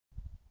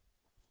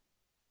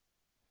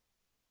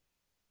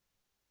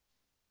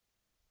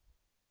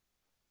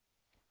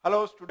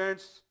Hello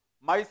students,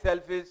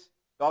 myself is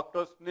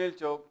Dr. Sunil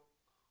Chok.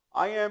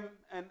 I am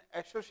an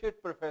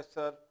associate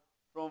professor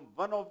from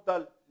one of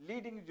the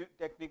leading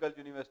technical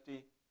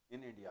university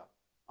in India.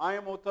 I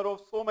am author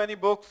of so many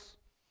books.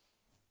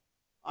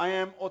 I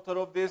am author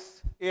of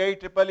this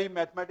IIE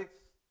Mathematics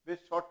with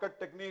shortcut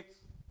techniques,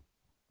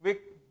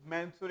 quick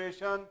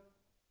mensuration,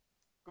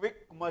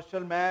 quick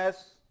commercial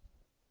maths,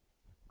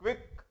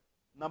 quick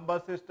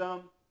number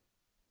system,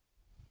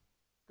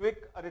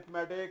 quick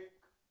arithmetic,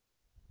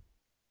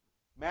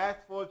 math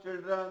for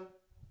children,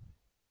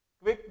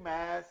 quick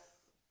maths,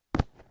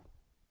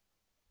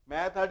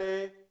 math a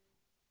day,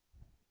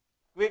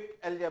 quick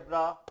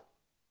algebra,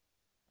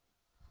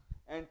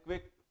 and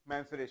quick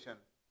mensuration.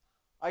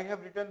 I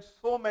have written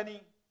so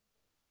many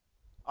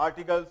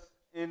articles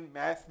in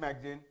Maths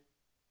magazine.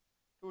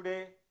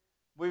 Today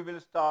we will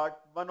start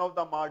one of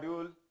the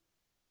module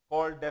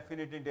called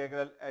definite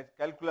integral as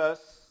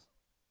calculus.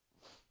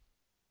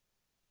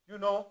 You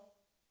know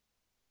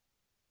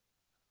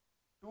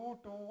 2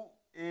 to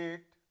 8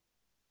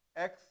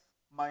 x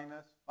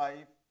minus 5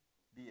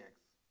 dx.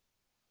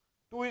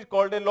 2 is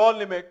called a lower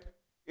limit,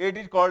 8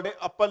 is called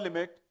a upper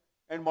limit,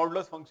 and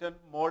modulus function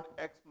mod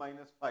x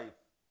minus 5.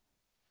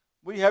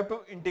 We have to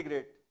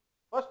integrate.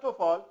 First of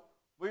all,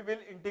 we will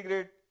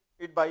integrate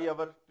it by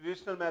our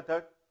traditional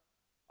method.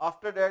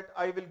 After that,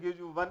 I will give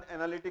you one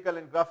analytical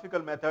and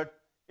graphical method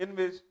in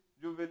which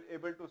you will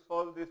able to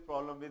solve this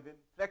problem within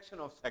fraction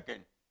of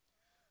second.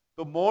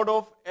 So mod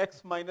of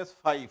x minus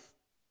 5.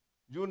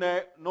 You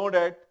know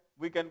that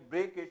we can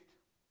break it.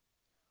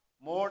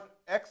 Mod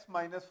x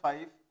minus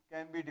 5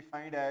 can be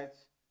defined as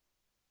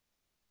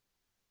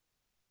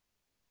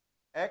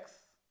x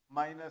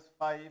minus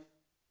 5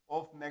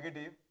 of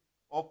negative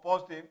or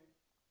positive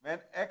when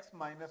x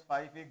minus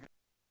 5 is greater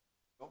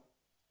than 0.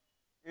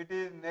 It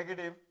is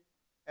negative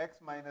x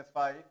minus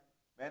 5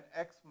 when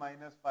x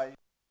minus 5 is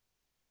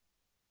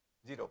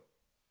 0.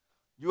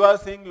 You are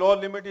saying lower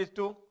limit is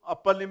 2,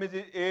 upper limit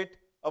is 8.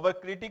 Our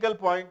critical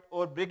point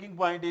or breaking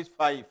point is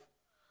 5.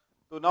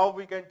 So now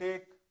we can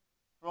take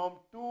from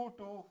 2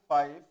 to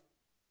 5.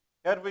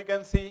 Here we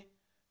can see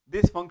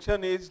this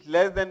function is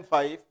less than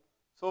 5.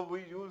 So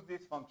we use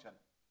this function.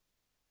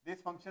 This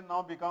function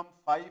now becomes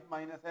 5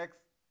 minus x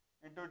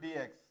into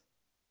dx.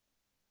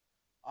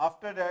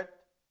 After that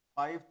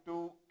 5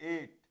 to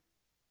 8.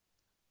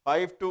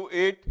 5 to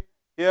 8,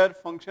 here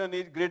function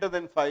is greater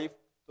than 5.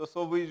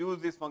 So we use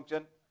this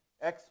function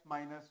x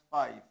minus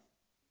 5.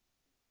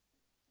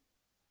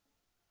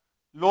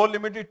 Lower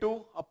limit is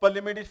 2, upper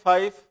limit is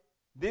 5.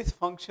 This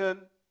function,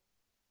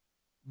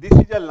 this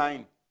is a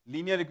line,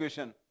 linear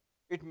equation.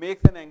 It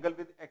makes an angle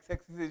with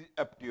x-axis is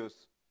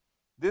obtuse.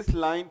 This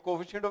line,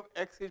 coefficient of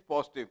x is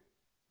positive.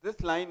 This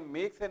line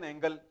makes an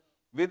angle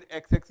with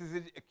x-axis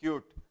is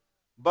acute.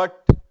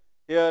 But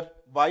here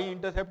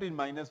y-intercept is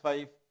minus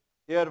 5.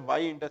 Here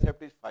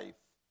y-intercept is 5.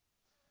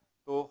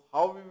 So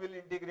how we will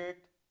integrate?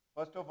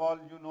 First of all,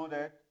 you know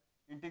that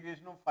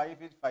integration of 5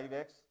 is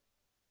 5x.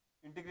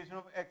 Integration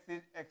of x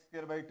is x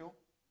square by 2.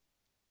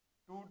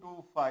 2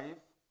 to 5.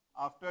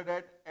 After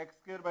that x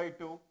square by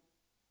 2.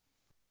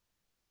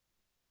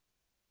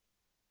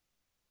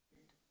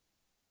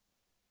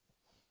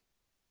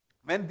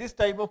 When this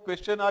type of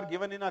question are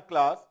given in a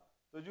class,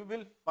 so you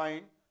will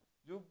find,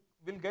 you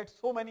will get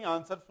so many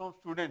answers from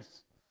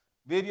students,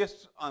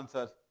 various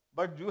answers.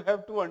 But you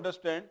have to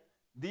understand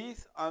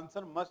these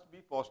answer must be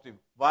positive.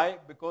 Why?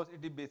 Because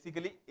it is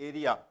basically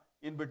area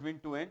in between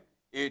 2 and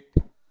 8.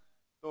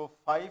 So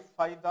 5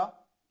 the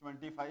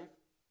 25,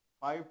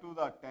 5 to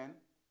the 10.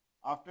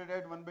 After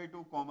that 1 by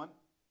 2 common,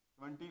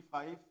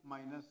 25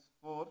 minus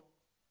 4.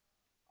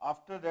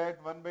 After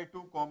that 1 by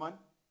 2 common,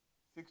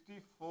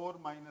 64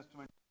 minus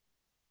 20.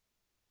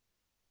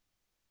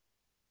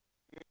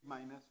 8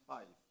 minus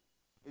 5.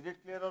 Is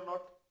it clear or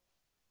not?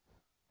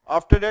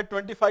 After that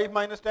 25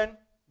 minus 10,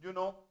 you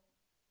know,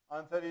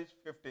 answer is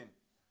 15.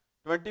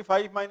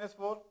 25 minus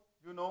 4,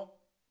 you know,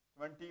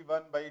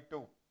 21 by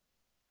 2.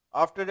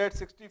 After that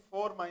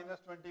 64 minus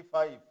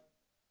 25,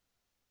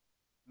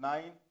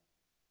 9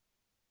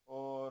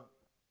 or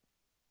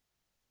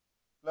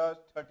plus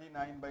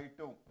 39 by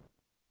 2.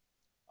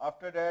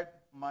 After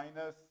that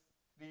minus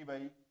 3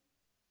 by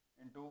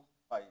into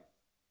 5.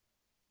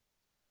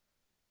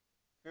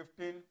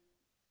 15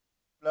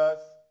 plus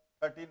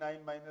 39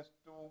 minus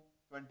 2,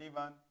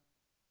 21.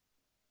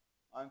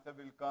 Answer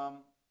will come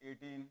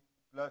 18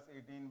 plus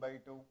 18 by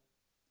 2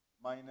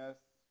 minus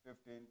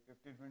 15.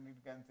 15, 20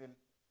 cancel.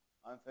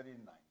 Answer is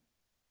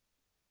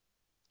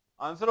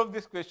 9. Answer of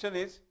this question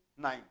is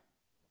 9.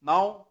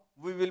 Now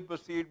we will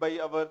proceed by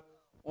our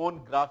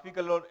own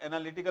graphical or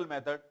analytical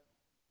method.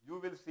 You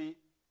will see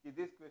that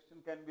this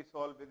question can be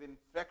solved within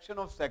fraction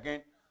of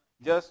second.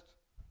 Just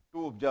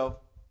to observe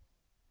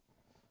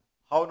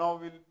how now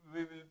we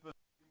will proceed.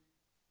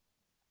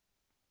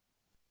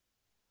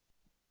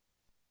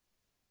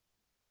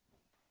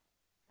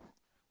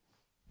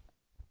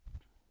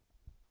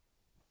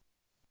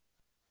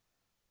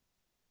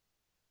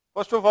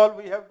 First of all,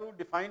 we have to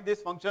define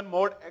this function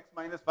mod x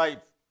minus 5.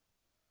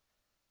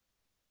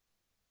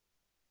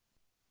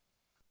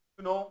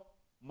 You know,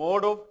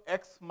 mode of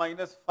x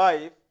minus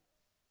 5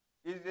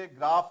 is a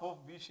graph of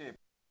V shape.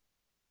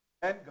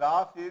 When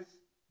graph is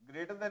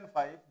greater than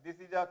 5, this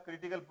is a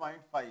critical point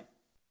 5.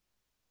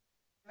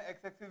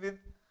 X-axis with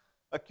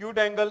acute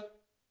angle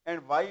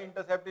and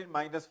y-intercept is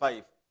minus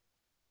 5.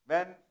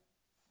 When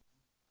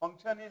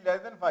function is less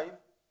than 5,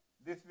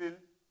 this will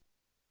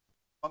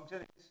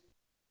function is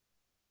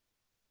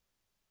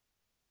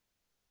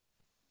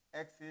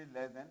x is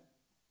less than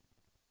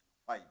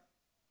 5.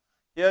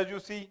 Here you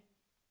see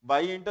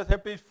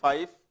y-intercept is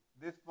 5,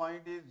 this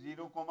point is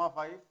 0,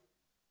 5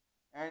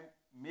 and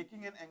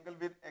making an angle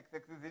with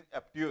x-axis is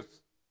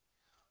obtuse.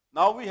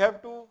 Now we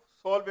have to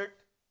solve it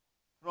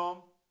from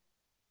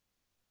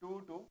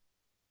 2 to,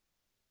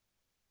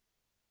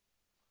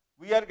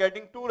 we are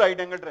getting two right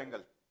angle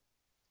triangle.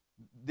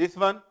 This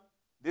one,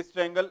 this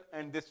triangle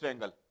and this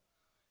triangle.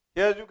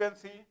 Here you can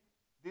see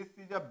this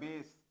is a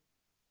base.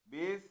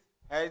 Base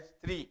has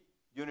 3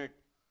 units.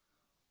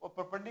 So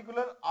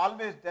perpendicular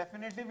always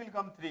definitely will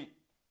come 3.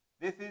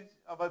 This is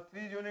our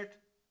 3 unit.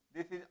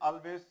 This is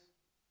always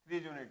 3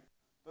 unit.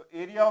 So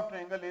area of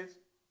triangle is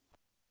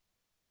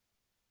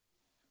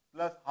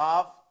plus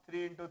half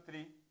 3 into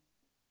 3.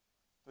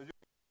 So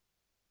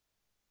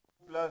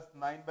plus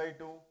 9 by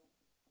 2,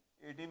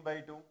 18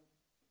 by 2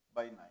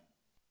 by 9.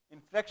 In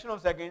fraction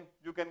of second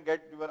you can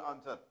get your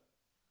answer.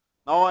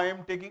 Now I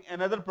am taking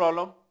another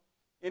problem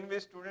in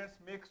which students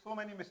make so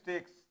many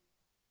mistakes.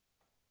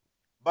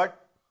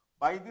 But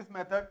by this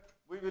method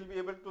we will be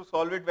able to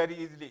solve it very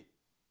easily.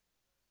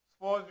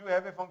 Suppose you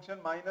have a function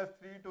minus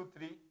 3 to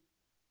 3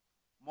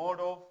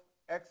 mod of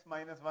x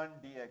minus 1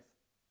 dx.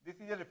 This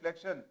is a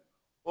reflection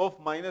of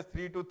minus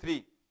 3 to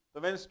 3. So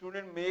when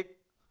students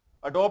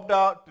adopt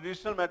a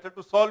traditional method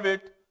to solve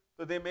it,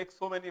 so they make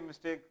so many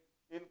mistakes.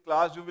 In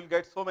class you will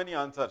get so many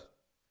answers.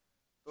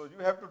 So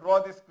you have to draw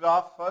this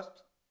graph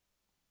first.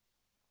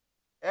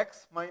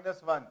 X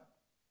minus 1.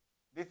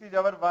 This is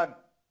our 1.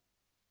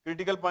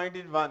 Critical point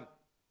is 1.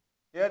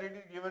 Here it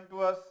is given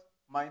to us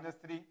minus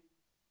 3.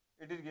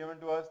 It is given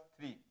to us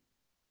 3.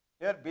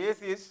 Here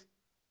base is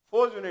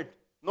 4 unit.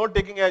 Not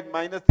taking as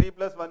minus 3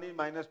 plus 1 is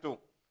minus 2.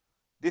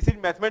 This is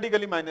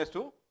mathematically minus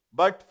 2.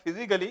 But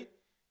physically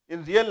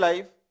in real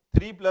life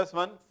 3 plus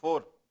 1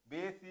 4.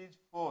 Base is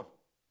 4.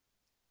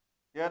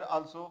 Here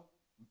also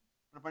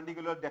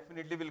perpendicular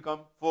definitely will come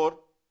 4.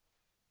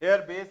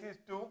 Here base is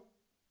 2.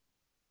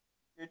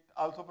 It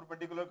also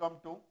perpendicular come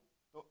 2.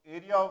 So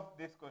area of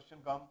this question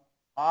come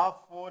half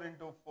 4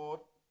 into 4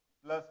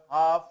 plus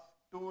half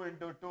 2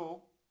 into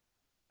 2.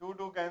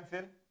 2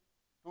 cancel.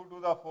 2 to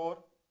the 4.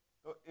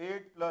 So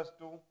 8 plus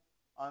 2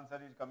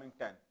 answer is coming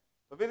 10.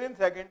 So within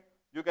second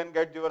you can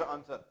get your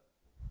answer.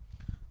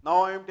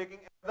 Now I am taking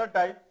another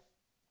type.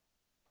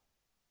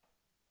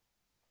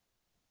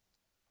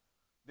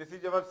 This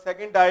is our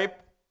second type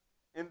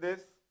in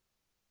this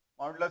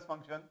modulus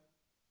function.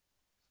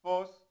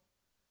 Suppose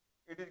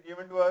it is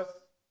given to us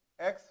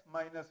x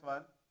minus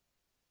 1.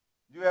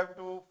 You have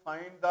to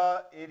find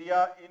the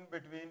area in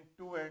between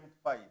 2 and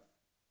 5.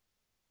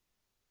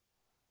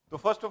 So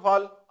first of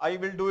all, I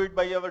will do it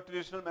by our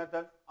traditional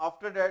method.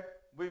 After that,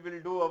 we will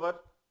do our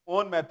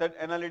own method,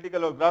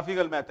 analytical or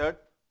graphical method.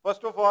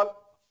 First of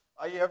all,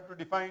 I have to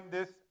define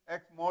this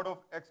x mod of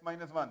x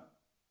minus 1.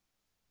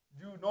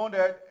 You know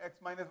that x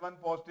minus 1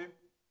 positive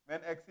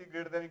when x is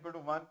greater than or equal to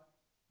 1.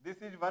 This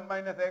is 1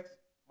 minus x,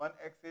 when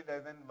x is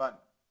less than 1.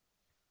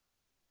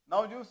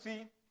 Now you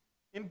see,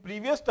 in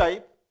previous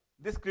type,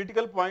 this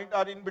critical point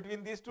are in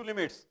between these two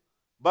limits.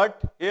 But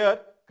here,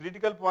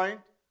 critical point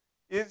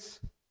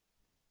is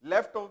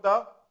left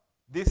of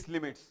these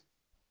limits.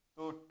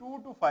 So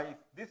 2 to 5,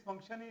 this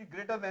function is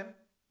greater than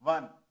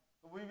 1.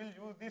 So we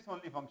will use this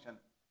only function,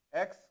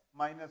 x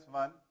minus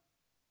 1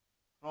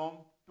 from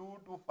 2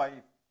 to 5.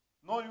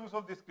 No use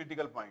of this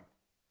critical point.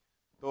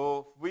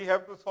 So we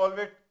have to solve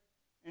it.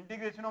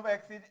 Integration of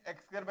x is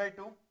x square by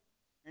 2.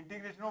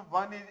 Integration of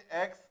 1 is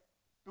x.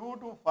 2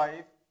 to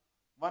 5.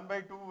 1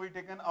 by 2 we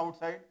taken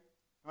outside.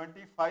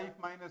 25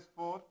 minus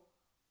 4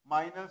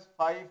 minus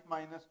 5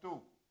 minus 2.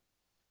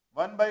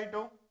 1 by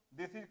 2.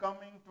 This is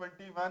coming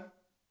 21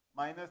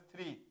 minus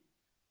 3.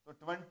 So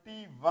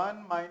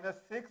 21 minus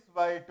 6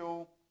 by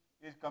 2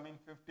 is coming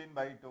 15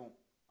 by 2.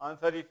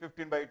 Answer is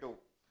 15 by 2.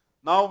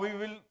 Now we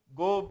will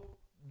go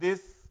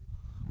this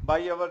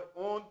by our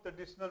own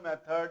traditional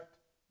method,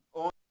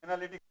 own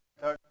analytical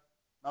method.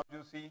 Now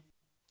you see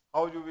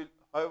how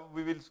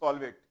we will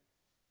solve it.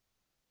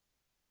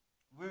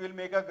 We will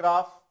make a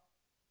graph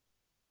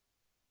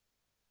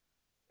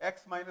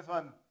x minus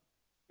 1.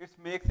 It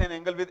makes an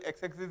angle with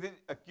x-axis is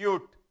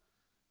acute.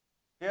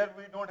 Here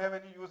we don't have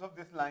any use of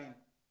this line,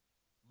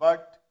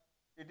 but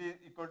it is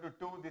equal to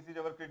 2. This is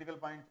our critical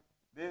point.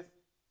 This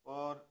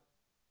or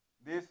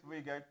this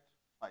we get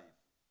 5.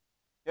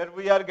 Here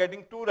we are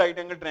getting two right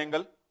angle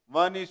triangle.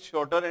 One is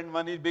shorter and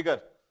one is bigger.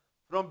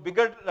 From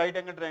bigger right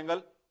angle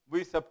triangle,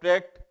 we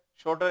subtract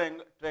shorter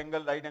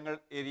triangle right angle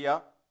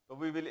area. So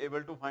we will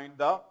able to find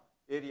the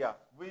area.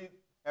 We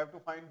have to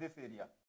find this area.